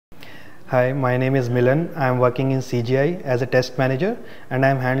Hi, my name is Milan. I am working in CGI as a test manager and I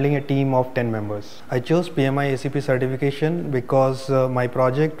am handling a team of 10 members. I chose PMI-ACP certification because my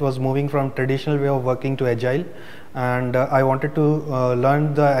project was moving from traditional way of working to Agile, and I wanted to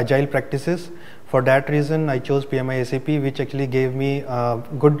learn the Agile practices. For that reason, I chose PMI-ACP, which actually gave me a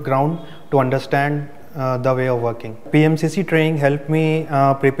good ground to understand the way of working. PMCC training helped me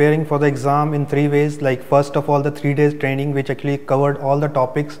preparing for the exam in 3 ways. Like, first of all, the 3 days training, which actually covered all the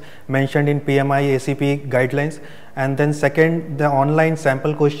topics mentioned in PMI-ACP guidelines, and then second, the online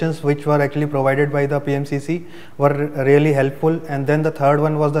sample questions which were actually provided by the PMCC were really helpful, and then the third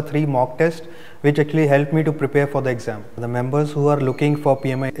one was the 3 mock tests which actually helped me to prepare for the exam. The members who are looking for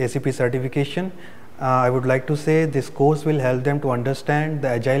PMI-ACP certification, I would like to say this course will help them to understand the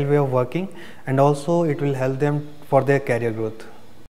agile way of working, and also it will help them for their career growth.